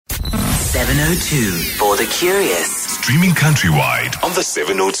702 for the curious. Streaming countrywide on the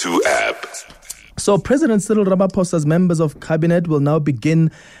 702 app. So President Cyril Ramaphosa's members of cabinet will now begin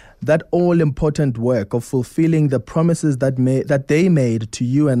that all-important work of fulfilling the promises that they made to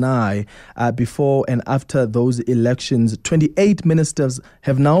you and I before and after those elections. 28 ministers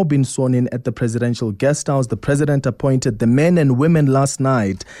have now been sworn in at the presidential guest house. The president appointed the men and women last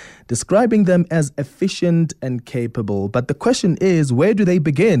night, describing them as efficient and capable. But the question is, where do they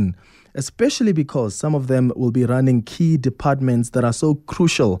begin? Especially because some of them will be running key departments that are so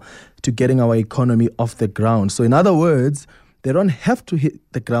crucial to getting our economy off the ground. So in other words, they don't have to hit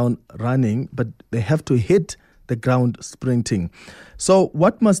the ground running, but they have to hit the ground sprinting. So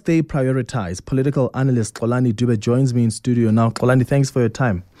what must they prioritize? Political analyst Xolani Dube joins me in studio now. Xolani, thanks for your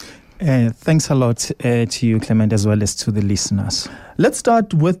time. Thanks a lot to you, Clement, as well as to the listeners. Let's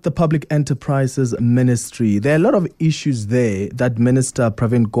start with the Public Enterprises Ministry. There are a lot of issues there that Minister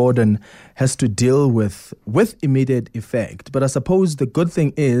Pravin Gordhan has to deal with immediate effect. But I suppose the good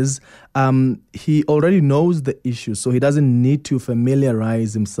thing is he already knows the issues, so he doesn't need to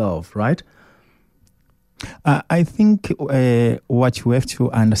familiarize himself, right? I think what you have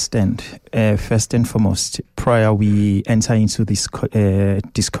to understand, first and foremost, prior we enter into this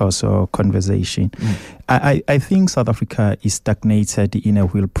discourse or conversation, I think South Africa is stagnated in a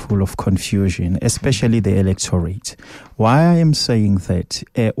whirlpool of confusion, especially the electorate. Why I am saying that,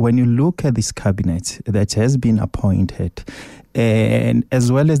 when you look at this cabinet that has been appointed, and as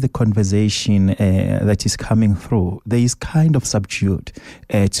well as the conversation that is coming through, there is kind of subdued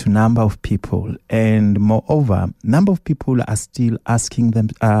to number of people, and moreover, number of people are still asking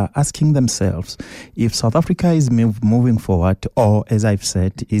themselves if South Africa is moving forward, or as I've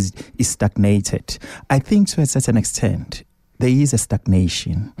said, is stagnated. I think to a certain extent there is a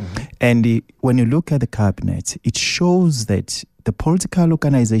stagnation, and when you look at the cabinet, it shows that the political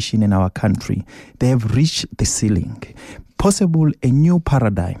organization in our country, they have reached the ceiling. Possible a new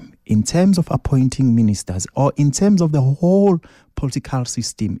paradigm in terms of appointing ministers or in terms of the whole political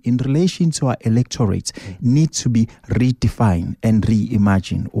system in relation to our electorate need to be redefined and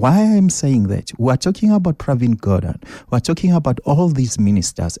reimagined. Why I am saying that? We are talking about Pravin Gordhan. We are talking about all these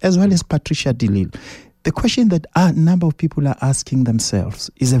ministers as well as Patricia de Lille. The question that a number of people are asking themselves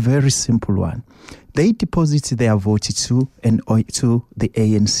is a very simple one. They deposit their vote to the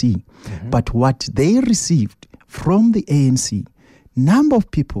ANC, but what they received from the ANC, number of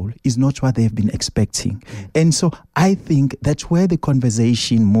people is not what they've been expecting. And so I think that's where the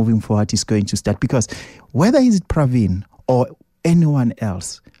conversation moving forward is going to start, because whether it's Pravin or anyone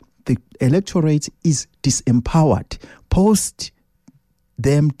else, the electorate is disempowered post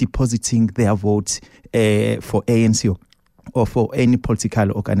them depositing their votes for ANC or for any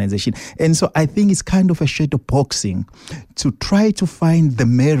political organization. And so I think it's kind of a shadow boxing to try to find the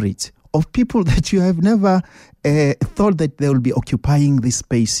merit of people that you have never thought that they will be occupying these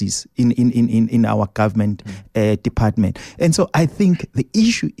spaces in our government department. And so I think the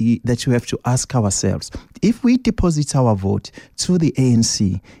issue that you have to ask ourselves, if we deposit our vote to the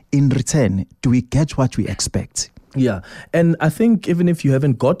ANC, in return, do we get what we expect? Yeah, and I think even if you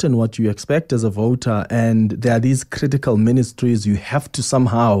haven't gotten what you expect as a voter and there are these critical ministries, you have to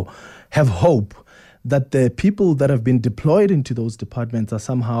somehow have hope that the people that have been deployed into those departments are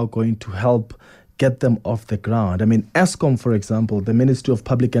somehow going to help get them off the ground. I mean, Eskom, for example, the Ministry of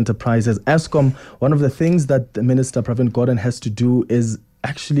Public Enterprises, Eskom, one of the things that the Minister Pravin Gordhan has to do is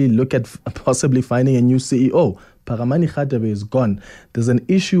actually look at possibly finding a new CEO. Paramani Khadebe is gone. There's an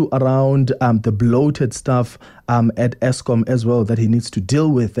issue around the bloated stuff at Eskom as well that he needs to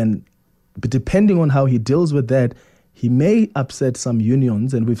deal with. And depending on how he deals with that, he may upset some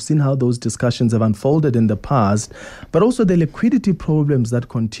unions, and we've seen how those discussions have unfolded in the past, but also the liquidity problems that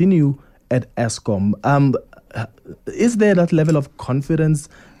continue at Eskom. Is there that level of confidence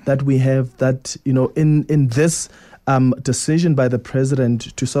that we have that, you know, in this decision by the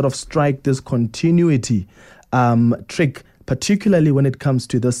president to sort of strike this continuity trick, particularly when it comes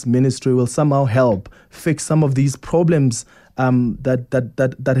to this ministry, will somehow help fix some of these problems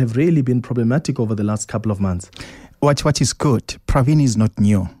that have really been problematic over the last couple of months? What is good, Pravin is not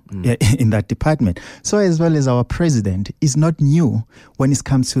new in that department. So as well as our president is not new when it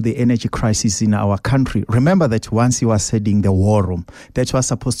comes to the energy crisis in our country. Remember that once he was heading the war room, that was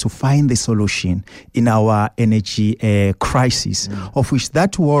supposed to find the solution in our energy crisis, of which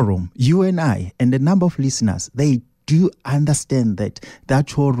that war room, you and I and a number of listeners, they do understand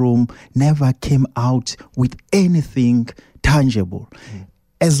that war room never came out with anything tangible.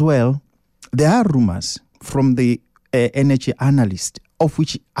 As well, there are rumors from the energy analyst, of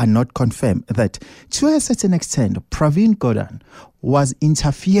which are not confirmed, that to a certain extent, Pravin Gordhan was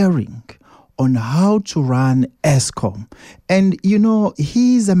interfering on how to run Eskom. And,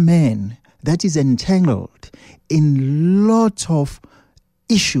 he is a man that is entangled in lot of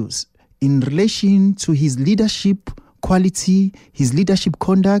issues in relation to his leadership quality, his leadership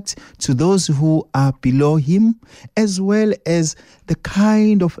conduct to those who are below him, as well as the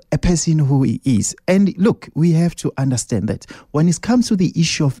kind of a person who he is. And look, we have to understand that when it comes to the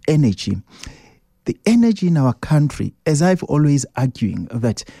issue of energy, the energy in our country, as I've always arguing,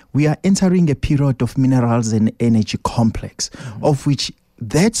 that we are entering a period of minerals and energy complex, of which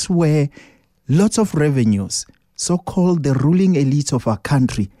that's where lots of revenues, so-called the ruling elite of our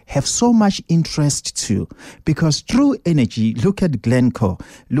country, have so much interest to, because through energy, look at Glencore,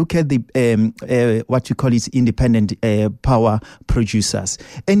 look at the what you call it, independent power producers.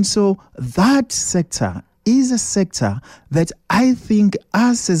 And so that sector is a sector that I think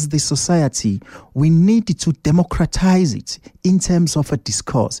us as the society, we need to democratize it in terms of a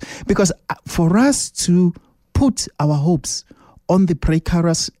discourse. Because for us to put our hopes on the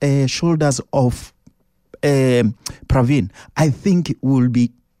precarious shoulders of Pravin, I think will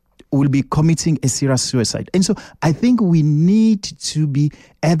be committing a serious suicide. And so I think we need to be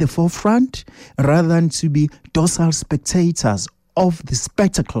at the forefront rather than to be docile spectators of the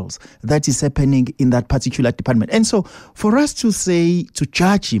spectacles that is happening in that particular department. And so for us to say, to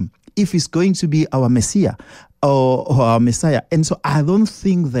judge him, if he's going to be our Messiah or our Messiah, and so I don't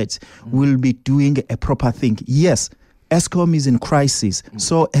think that we'll be doing a proper thing. Yes, Eskom is in crisis,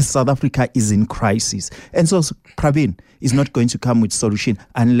 so as South Africa is in crisis. And so Pravin is not going to come with solution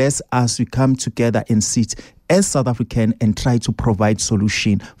unless as we come together and sit as South African and try to provide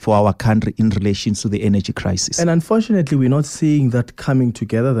solution for our country in relation to the energy crisis. And unfortunately, we're not seeing that coming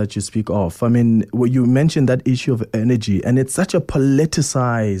together that you speak of. I mean, you mentioned that issue of energy, and it's such a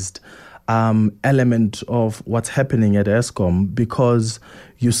politicized element of what's happening at Eskom, because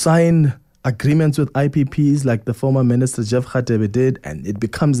you sign agreements with IPPs like the former Minister Jeff Radebe did, and it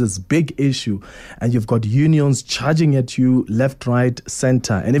becomes this big issue, and you've got unions charging at you left, right,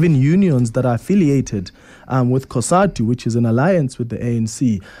 center, and even unions that are affiliated with COSATU, which is an alliance with the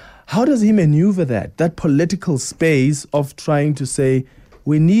ANC. How does he maneuver that political space of trying to say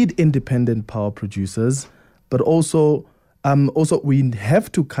we need independent power producers, but also we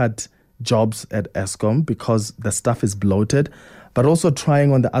have to cut jobs at Eskom because the stuff is bloated, but also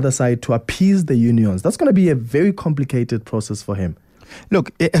trying on the other side to appease the unions? That's going to be a very complicated process for him.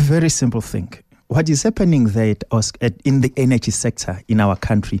 Look, a very simple thing. What is happening there in the energy sector in our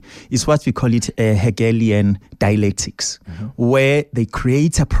country is what we call it a Hegelian dialectics, where they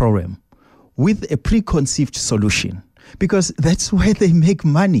create a problem with a preconceived solution. Because that's where they make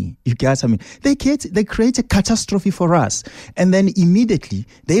money. You get what I mean? They create a catastrophe for us, and then immediately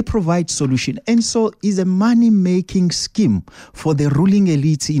they provide solution. And so it's a money-making scheme for the ruling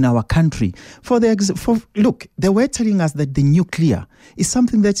elite in our country. Look, they were telling us that the nuclear is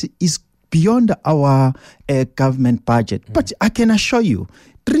something that is beyond our government budget. But I can assure you,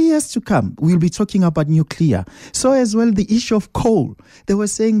 3 years to come, we'll be talking about nuclear. So as well, the issue of coal. They were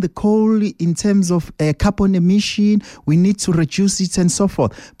saying the coal in terms of carbon emission, we need to reduce it and so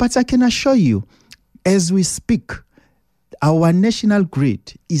forth. But I can assure you, as we speak, our national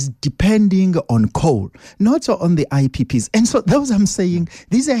grid is depending on coal, not on the IPPs. And so those I'm saying,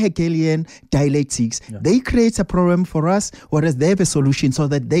 these are Hegelian dialectics. Yeah. They create a problem for us, whereas they have a solution so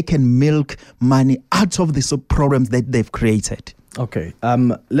that they can milk money out of the problems that they've created. Okay,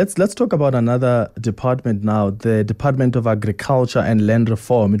 let's talk about another department now, the Department of Agriculture and Land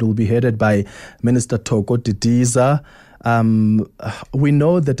Reform. It will be headed by Minister Thoko Didiza. We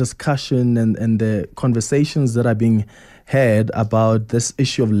know the discussion and the conversations that are being had about this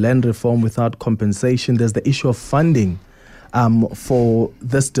issue of land reform without compensation. There's the issue of funding for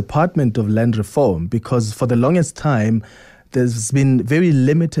this Department of Land Reform, because for the longest time, there's been very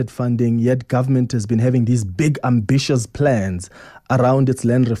limited funding, yet government has been having these big, ambitious plans around its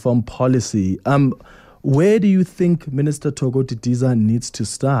land reform policy. Where do you think Minister Thoko Didiza needs to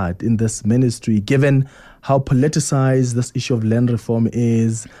start in this ministry, given how politicized this issue of land reform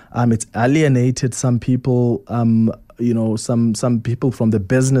is? It's alienated some people, some people from the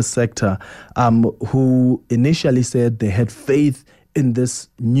business sector who initially said they had faith in this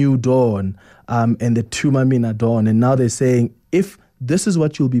new dawn and the Tumamina dawn. And now they're saying, if this is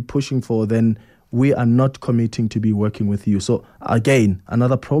what you'll be pushing for, then we are not committing to be working with you. So again,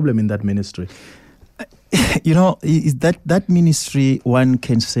 another problem in that ministry. Is that ministry, one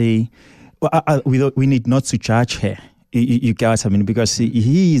can say, we need not to judge her. You get what I mean? Because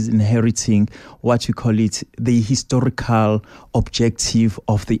he is inheriting what you call it, the historical objective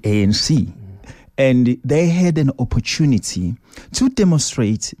of the ANC. And they had an opportunity to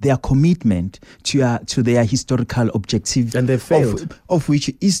demonstrate their commitment to their historical objective. And they failed. Of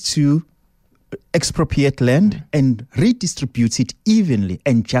which is to expropriate land and redistribute it evenly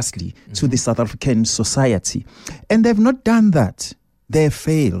and justly to the South African society. And they've not done that. They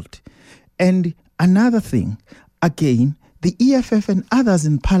failed. And another thing, again, the EFF and others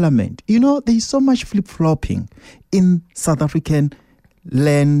in Parliament, there's so much flip-flopping in South African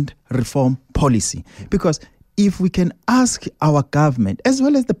land reform policy. Because if we can ask our government, as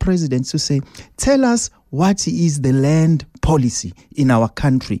well as the president, to say, tell us what is the land policy in our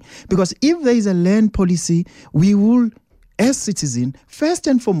country. Because if there is a land policy, we will, as citizens, first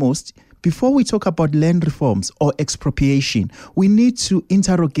and foremost, before we talk about land reforms or expropriation, we need to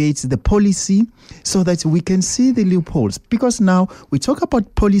interrogate the policy so that we can see the loopholes. Because now we talk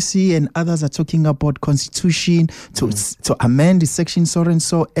about policy and others are talking about constitution to amend the section so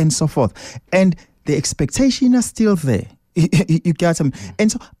and so forth. And the expectation is still there. You get me?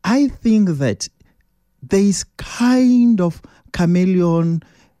 And so I think that there is kind of chameleon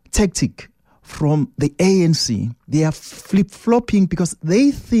tactic from the ANC. They are flip-flopping because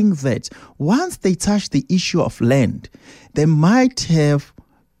they think that once they touch the issue of land, they might have,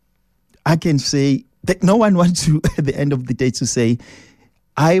 I can say, that no one wants to, at the end of the day, to say,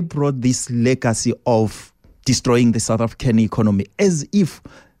 I brought this legacy of destroying the South African economy, as if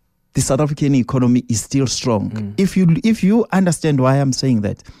the South African economy is still strong. If you understand why I'm saying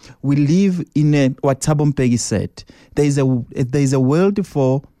that, we live in what Thabo Mbeki said, there is a world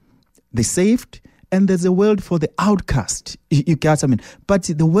for the saved, and there's a world for the outcast. You get what I mean? But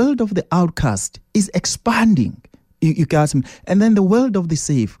the world of the outcast is expanding. You get what I mean? And then the world of the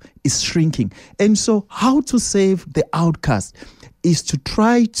saved is shrinking. And so how to save the outcast is to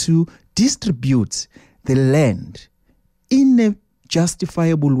try to distribute the land in a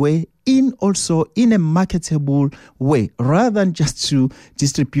justifiable way, also in a marketable way, rather than just to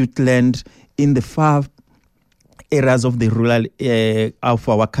distribute land in the far areas of the rural of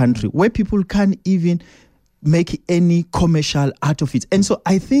our country, where people can't even make any commercial out of it. And so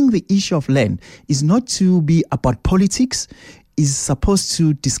I think the issue of land is not to be about politics, is supposed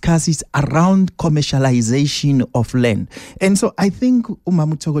to discuss it around commercialization of land. And so I think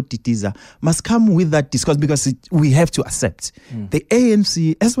Umamutoko Titiza must come with that discourse, because we have to accept the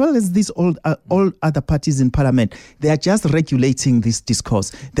ANC, as well as these all other parties in Parliament, they are just regulating this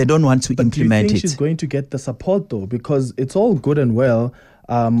discourse. They don't want to implement it. Do you think she's going to get the support, though? Because it's all good and well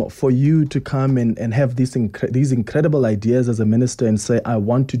for you to come and have these incredible ideas as a minister and say, I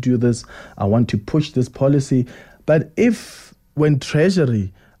want to do this, I want to push this policy. But when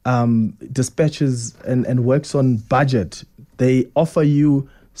Treasury dispatches and works on budget, they offer you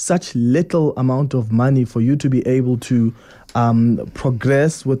such little amount of money for you to be able to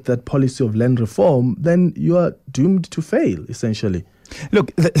progress with that policy of land reform, then you are doomed to fail, essentially.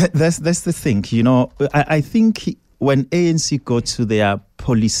 Look, that's the thing. I think when ANC go to their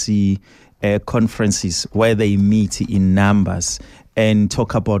policy conferences where they meet in numbers and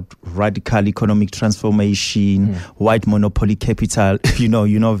talk about radical economic transformation, white monopoly capital, you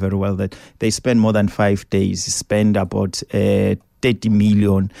know very well that they spend more than 5 days, spend about 30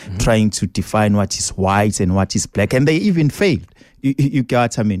 million trying to define what is white and what is black. And they even failed, you get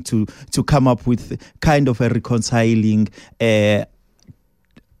what I mean, to come up with kind of a reconciling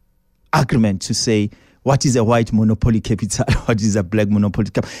agreement to say, what is a white monopoly capital? What is a black monopoly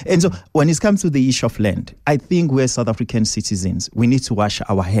capital? And so when it comes to the issue of land, I think we're South African citizens. We need to wash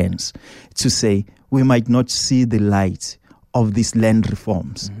our hands to say we might not see the light of these land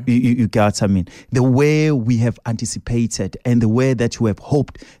reforms. You get what I mean? The way we have anticipated and the way that we have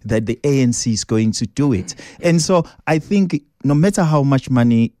hoped that the ANC is going to do it. And so I think no matter how much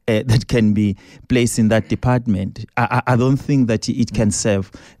money that can be placed in that department, I don't think that it can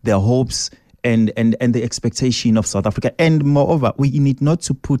serve their hopes and the expectation of South Africa. And moreover, we need not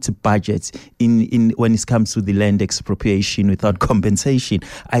to put budgets in when it comes to the land expropriation without compensation.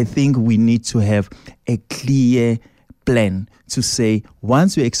 I think we need to have a clear plan to say,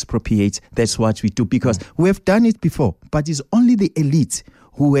 once we expropriate, that's what we do. Because we have done it before, but it's only the elite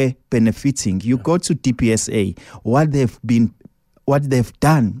who were benefiting. You go to DPSA, what they've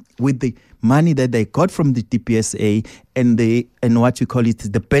done with the money that they got from the DPSA and what we call it,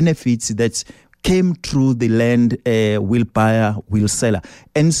 the benefits that came through the land will buyer, will seller.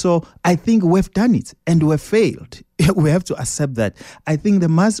 And so I think we've done it and we've failed. We have to accept that. I think there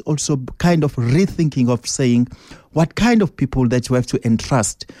must also kind of rethinking of saying what kind of people that you have to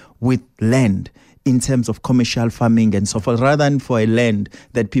entrust with land in terms of commercial farming and so forth, rather than for a land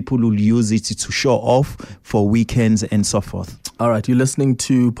that people will use it to show off for weekends and so forth. All right, you're listening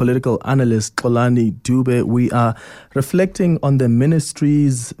to political analyst Xolani Dube. We are reflecting on the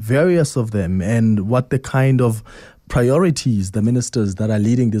ministries, various of them, and what the kind of priorities the ministers that are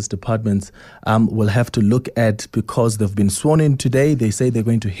leading these departments will have to look at, because they've been sworn in today. They say they're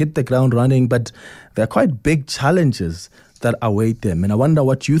going to hit the ground running, but there are quite big challenges that await them. And I wonder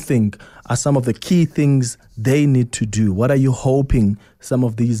what you think are some of the key things they need to do. What are you hoping some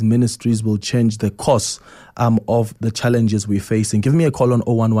of these ministries will change the course of the challenges we're facing? Give me a call on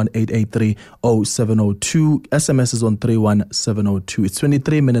 011-883-0702. SMS is on 31702. It's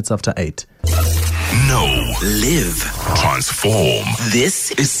 23 minutes after 8. Know, Live. transform.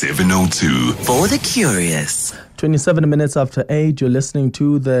 This Is 702. for the curious. 27 minutes after 8, you're listening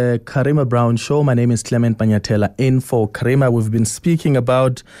to the Karima Brown Show. My name is Clement Panyatela, in for Karima. We've been speaking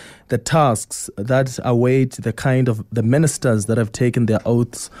about the tasks that await the ministers that have taken their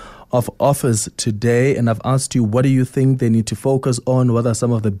oaths of office today. And I've asked you, what do you think they need to focus on? What are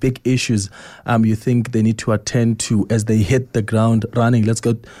some of the big issues you think they need to attend to as they hit the ground running? Let's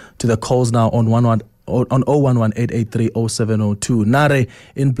go to the calls now on 011-883-0702. Nare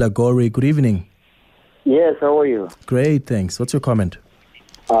in Blagori, good evening. Yes, how are you? Great, thanks. What's your comment?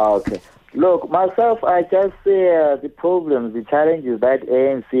 Okay. Look, myself, I just see the problems, the challenges that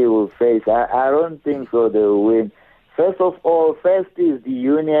ANC will face. I don't think so they will win. First is the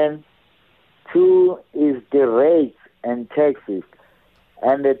union. 2 is the rates and taxes.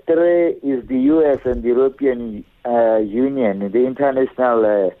 And the 3 is the U.S. and the European Union, the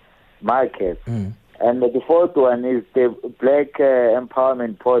international market. And the 4th one is the black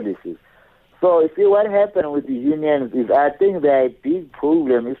empowerment policies. So, you see, what happened with the unions is, I think they're a big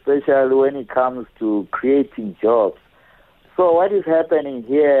problem, especially when it comes to creating jobs. So, what is happening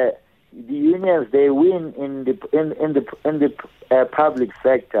here? The unions, they win in the public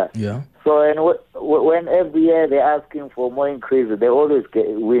sector. Yeah. So, and when every year they're asking for more increases, they always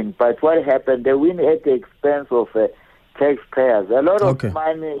win. But what happened? They win at the expense of taxpayers. A lot of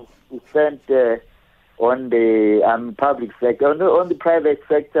money is spent on the public sector, on the private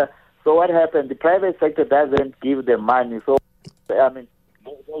sector. So what happened? The private sector doesn't give them money. So, they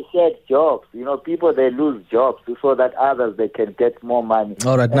shed jobs. People, they lose jobs so that others, they can get more money.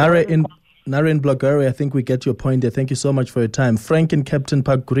 All right. Nare in Blagari, I think we get your point there. Thank you so much for your time. Frank in Captain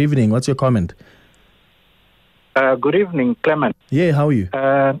Park, good evening. What's your comment? Good evening, Clement. Yeah, how are you?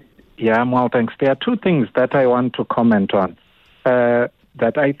 Yeah, I'm well, thanks. There are 2 things that I want to comment on that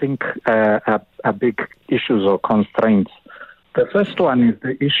I think are big issues or constraints. The first one is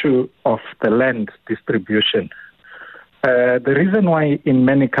the issue of the land distribution. The reason why in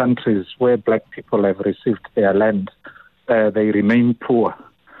many countries where black people have received their land, they remain poor,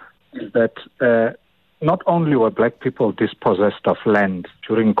 is that not only were black people dispossessed of land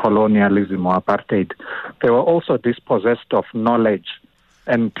during colonialism or apartheid, they were also dispossessed of knowledge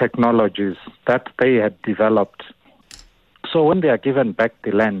and technologies that they had developed. So when they are given back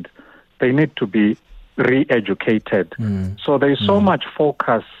the land, they need to be re-educated. So there is so much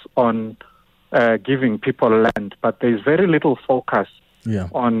focus on giving people land, but there is very little focus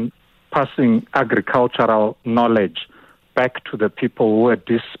on passing agricultural knowledge back to the people who were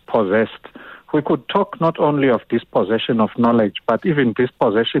dispossessed. We could talk not only of dispossession of knowledge, but even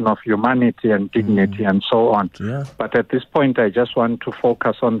dispossession of humanity and dignity and so on. Yeah. But at this point, I just want to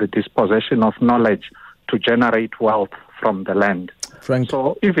focus on the dispossession of knowledge to generate wealth from the land. Frank.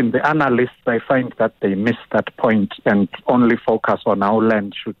 So even the analysts, I find that they miss that point and only focus on how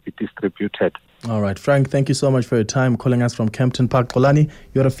land should be distributed. All right, Frank, thank you so much for your time calling us from Kempton Park. Xolani,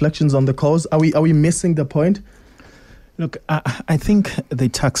 your reflections on the cause. Are we missing the point? Look, I think the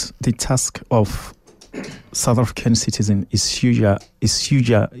task of South African citizen is huge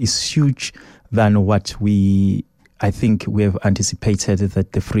than what I think we have anticipated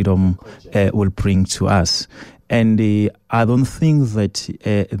that the freedom will bring to us. And I don't think that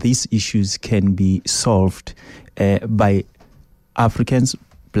these issues can be solved by Africans,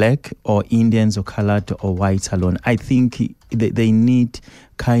 black or Indians or colored or white alone. I think they need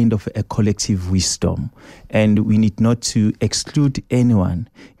kind of a collective wisdom, and we need not to exclude anyone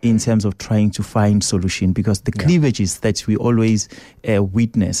in terms of trying to find solution, because the cleavages that we always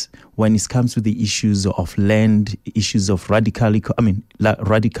witness when it comes to the issues of land, issues of radical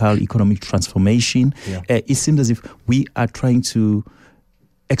economic transformation, it seems as if we are trying to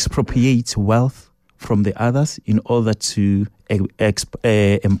expropriate wealth from the others in order to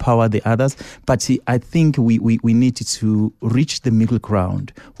empower the others. But I think we need to reach the middle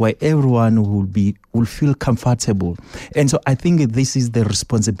ground where everyone will feel comfortable. And so I think this is the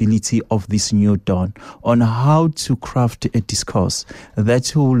responsibility of this new dawn on how to craft a discourse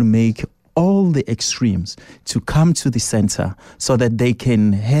that will make all the extremes to come to the center so that they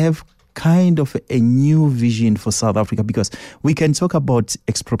can have kind of a new vision for South Africa, because we can talk about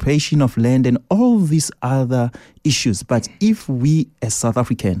expropriation of land and all these other issues, but if we as South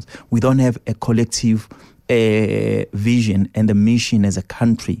Africans, we don't have a collective vision and a mission as a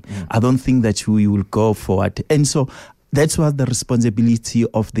country, I don't think that we will go forward. And so that's what the responsibility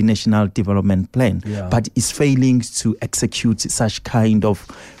of the National Development Plan, but it's failing to execute such kind of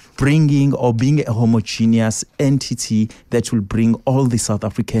bringing or being a homogeneous entity that will bring all the South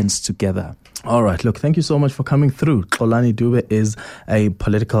Africans together. All right. Look, thank you so much for coming through. Xolani Dube is a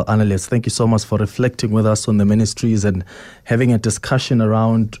political analyst. Thank you so much for reflecting with us on the ministries and having a discussion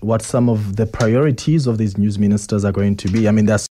around what some of the priorities of these news ministers are going to be. I mean, there's